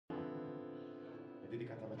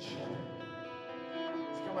dedicata alla Cina.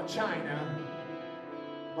 Si chiama China,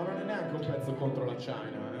 ma non è neanche un pezzo contro la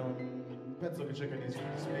China, è un pezzo che cerca di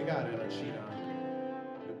spiegare alla Cina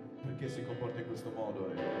perché si comporta in questo modo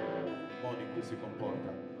e il modo in cui si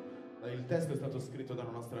comporta. Il testo è stato scritto da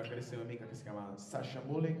una nostra carissima amica che si chiama Sacha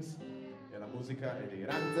Mullins e la musica è di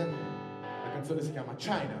Ranzen. La canzone si chiama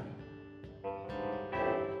China.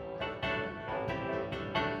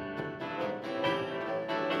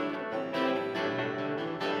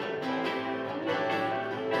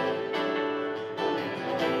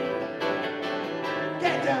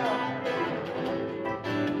 Get down!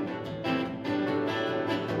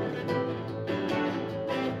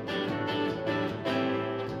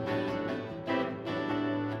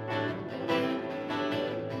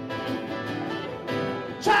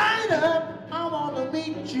 China, I wanna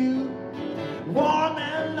meet you, warm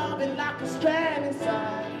and loving like a strand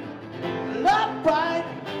inside. Love bright,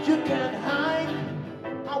 you can't hide.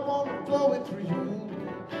 I wanna flow it through you.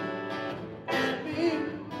 Me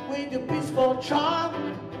with your peaceful charm,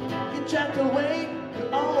 your gentle way,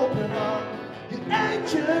 your open arm, your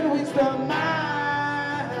ancient wisdom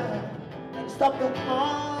mind, and stop the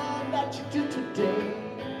harm that you do today.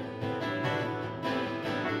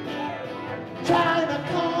 China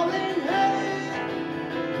calling, hey,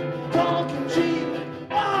 talking cheap,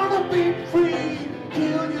 wanna be free,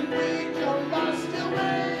 till you reach your lost your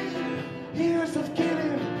way. Years of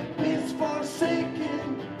killing, peace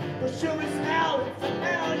forsaken, but sure as hell, it's the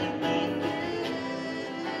hell you make it.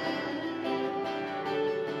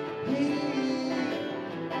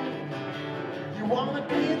 You wanna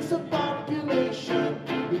cleanse the population,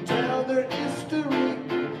 you tell their history,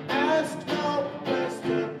 ask no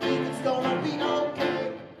question, think it's gonna be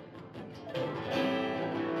okay.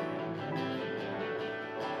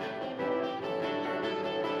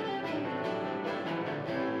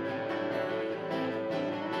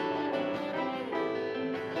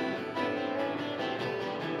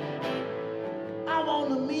 I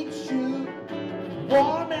wanna meet you,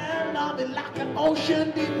 warm and loving like an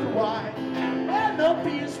ocean deep and wide, and no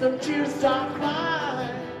peace, no tears, no cry.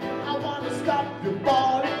 I wanna stop your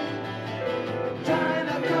body.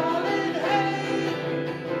 China calling, hey,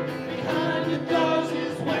 behind your doors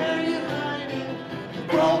is where you're hiding. You've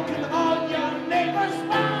broken all your neighbors'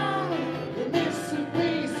 bound. We're missing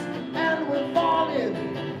peace and we're falling.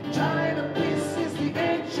 China peace is the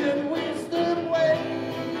ancient wisdom way.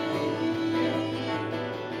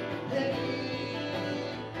 Hey,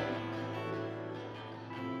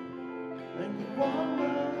 when you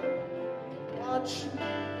wanna watch,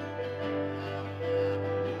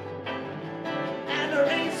 and there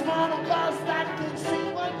ain't one of us that can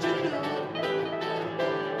see what you do.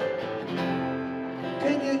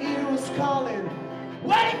 Can you hear us calling?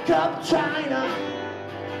 Wake up, China!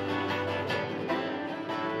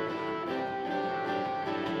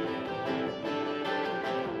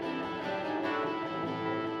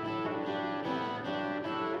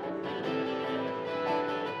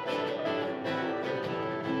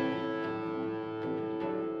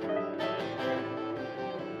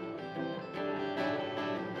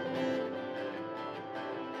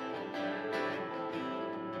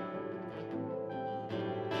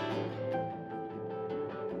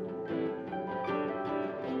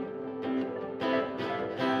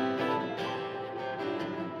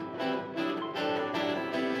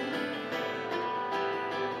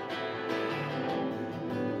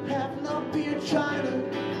 Have no fear, China,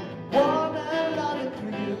 warm and loving for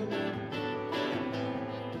you.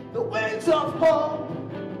 The wings of hope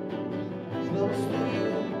flows through you,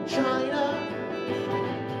 China.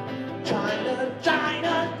 China,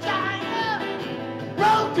 China, China,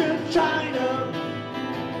 broken China,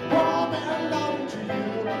 warm and loving to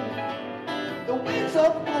you. The wings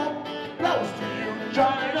of hope flows to you,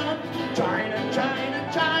 China, China, China,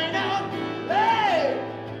 China. Hey,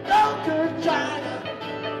 broken China.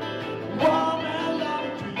 Warm and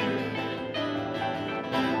loving to you,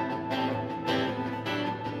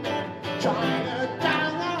 China,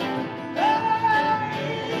 China, hey,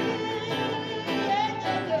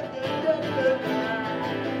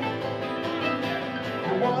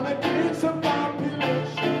 you wanna kill some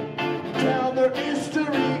population, tell their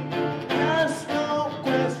history, ask no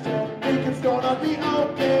question, think it's gonna be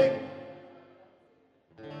okay.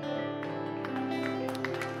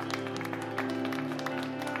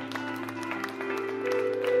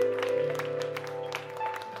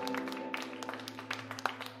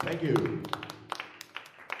 Thank you.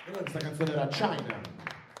 Allora, questa canzone era China.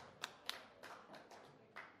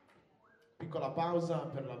 Piccola pausa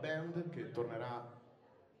per la band che tornerà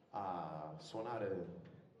a suonare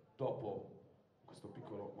dopo questo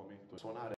piccolo momento. Suonare